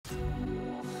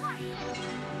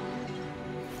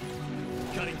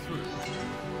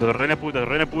The Rene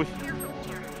push.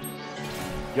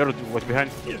 Yoru was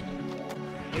behind.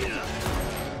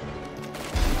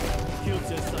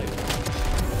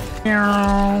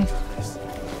 Meow.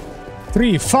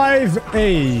 3-5-A.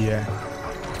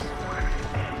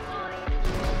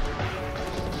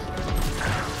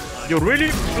 You really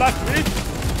flashed me?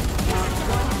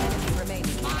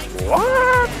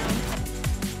 What?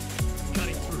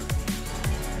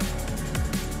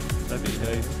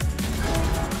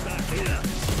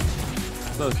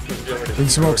 In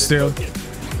smoke still.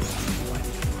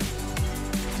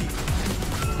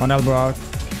 On elbow out.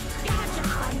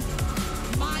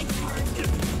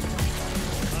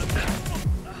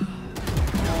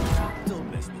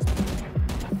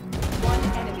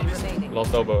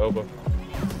 Lost elbow.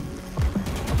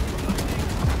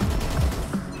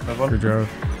 Good job.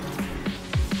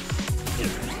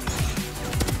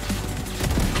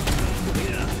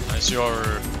 Nice, your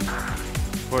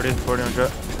 40 on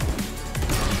jet.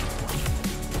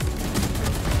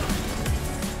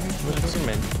 what's the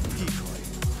main?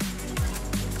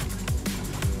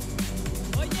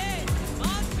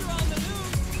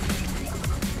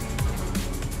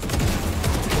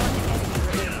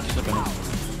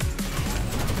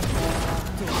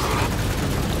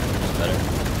 Better.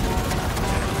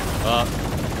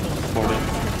 40.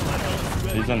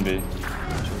 He's on B.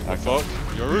 Fuck.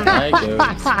 Yoru. I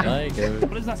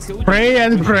go. Pray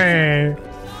and pray.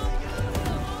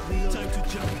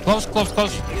 Close.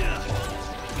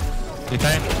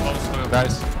 Detain.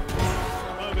 Guys.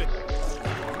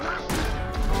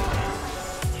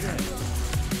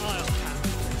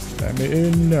 Let me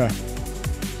in.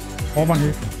 Over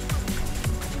here.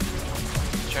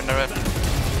 Turn the rep.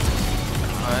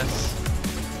 Nice.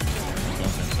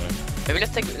 Maybe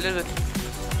let's take a little bit.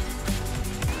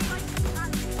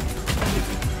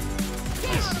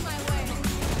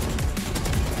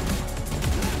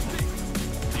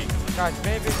 Guys,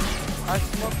 maybe I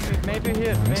smoked it. Maybe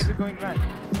here. Nice. Maybe going right.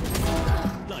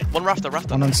 One rafter.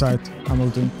 One on side. I'm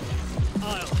ulting.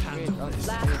 Last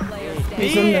player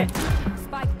standing.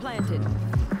 Spike planted.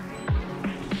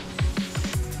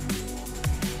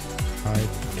 Hide.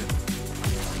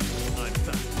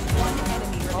 One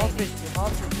enemy remaining.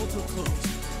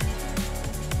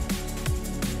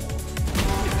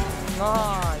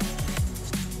 Nice.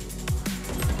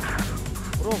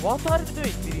 Bro, what are you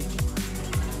doing, Breach?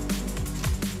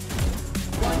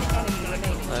 One enemy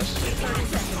remaining. Nice.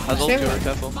 Has ult, Yoru,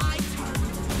 careful.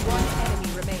 One enemy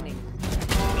remaining.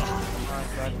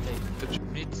 Nice, well played. Good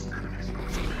meet.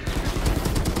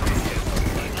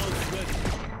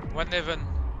 One heaven.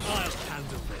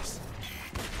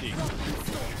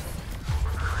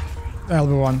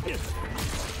 Elbow one.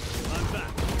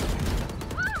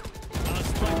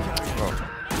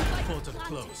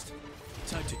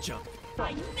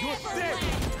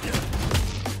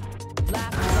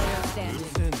 Last player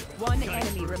standing. One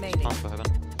enemy remaining. Half for heaven.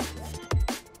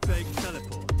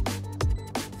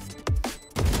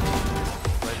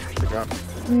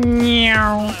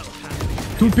 Meow.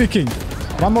 Two picking.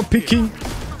 One more picking.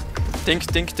 Think.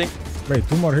 Wait,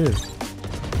 two more here.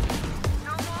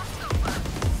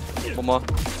 One more.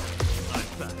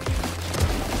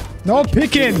 No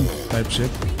picking. Type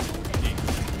shit.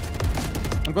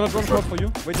 I'm gonna drop short for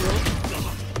you. Wait, you.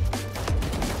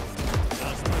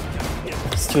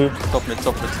 Top mid.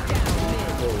 Come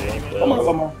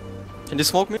on. Can you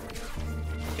smoke me?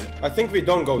 I think we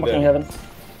don't go there. Heaven.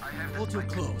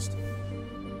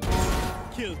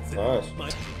 Nice.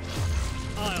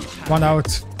 One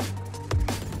out.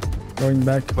 Going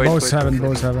back. Both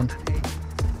heaven.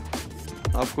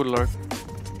 Half good lurk.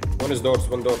 One is doors,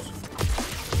 one doors.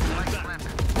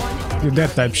 You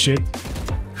dead type shit.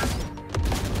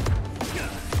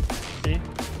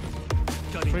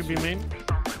 Free B main.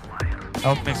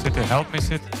 Help me, City. One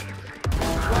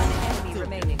enemy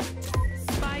remaining.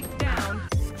 Spike down.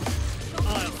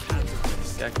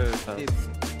 Gecko is fast.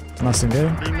 Nothing, eh?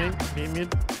 B main. B mid.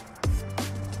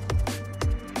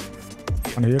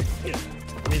 One here.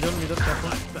 Middle,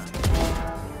 careful.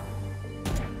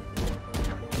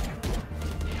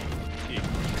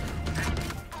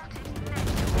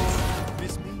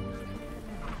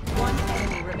 One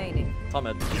enemy remaining.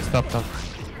 Ahmed. Stop.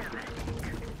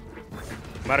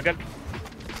 Market.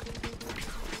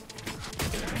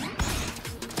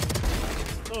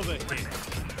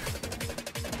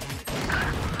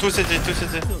 Two city.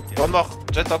 One more.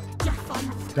 Jet up.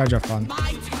 Gottcha fun.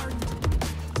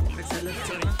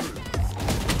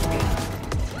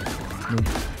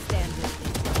 Standing.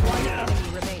 One enemy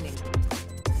remaining.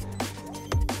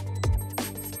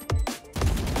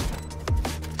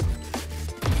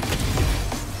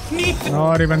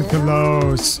 Not even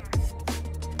close.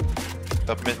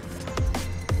 Top mid.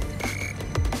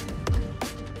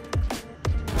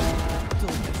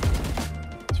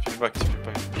 Speak back, speak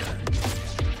back.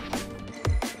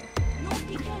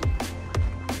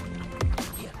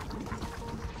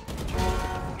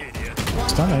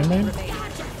 Stun, main?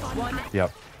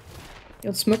 Yep. You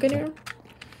want smoke in here?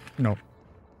 No.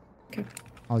 Okay.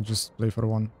 I'll just play for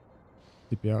one.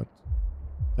 TP out.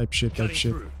 Type shit, type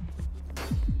shit.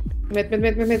 Mid,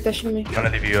 dashing me. Gonna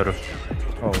leave Yoru.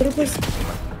 Yoru, please.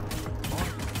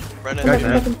 Brennan, Come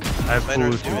back, come back. I have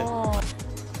Minor, pulled.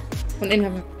 One in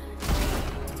heaven.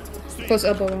 Close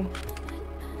elbow one.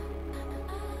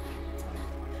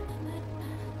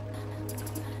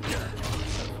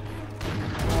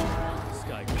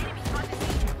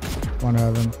 One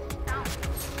heaven.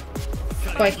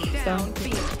 Spike down.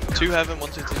 2 heaven,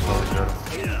 1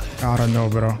 CT. I don't know,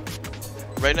 bro.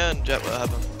 Reyna and Jet were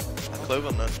heaven. And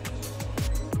Cloven then.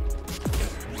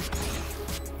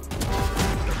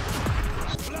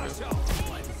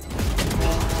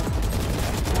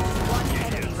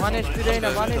 One HP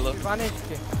Reyna, one Hello. HP, 1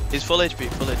 HP. He's full HP,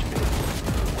 full HP.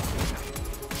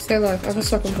 Stay alive. I have a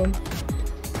second bomb.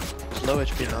 He's low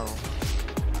HP now.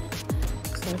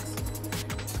 Nice.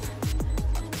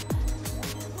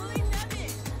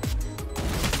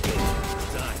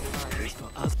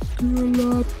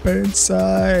 Pull up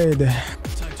inside.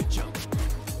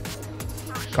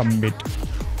 Come mid.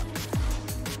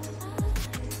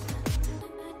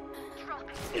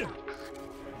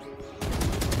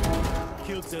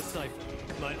 Killed the Cypher.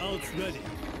 My ult's ready.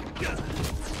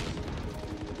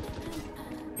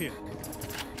 Here.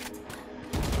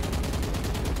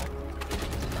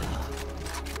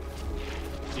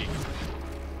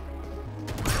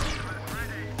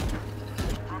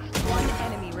 One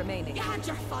enemy remaining. You had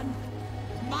your fun.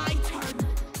 My turn.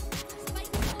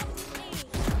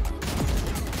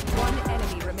 One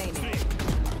enemy remaining.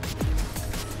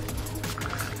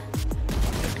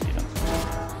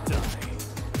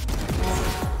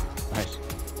 Nice.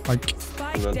 Like,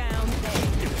 Spike down there.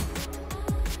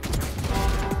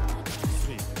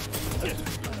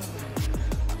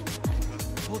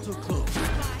 Portal closed.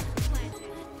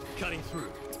 Cutting through.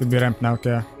 could be ramp now,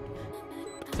 okay.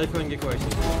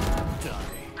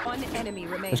 One enemy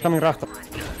remaining. He's coming right.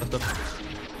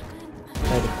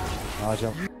 Nice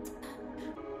job.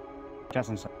 Cat's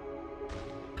inside.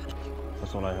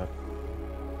 That's all I heard.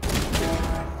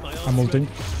 I'm ulting.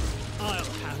 I'll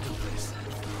handle this.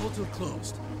 Portal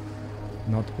closed.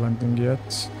 Not planting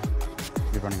yet.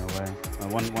 You're running away.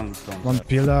 One stone. One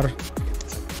pillar.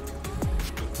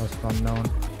 That's unknown.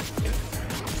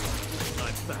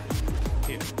 I'm back.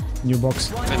 Here. New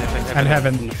box. And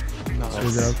heaven. There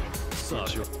you go.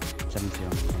 Sorry. 70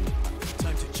 on.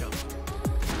 Time to jump.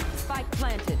 Spike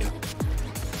planted.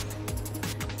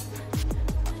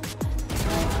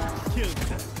 Killed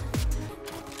them.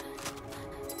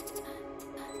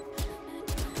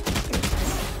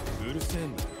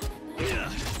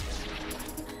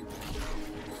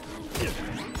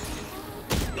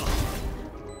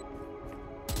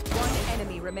 One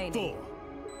enemy remaining. 4.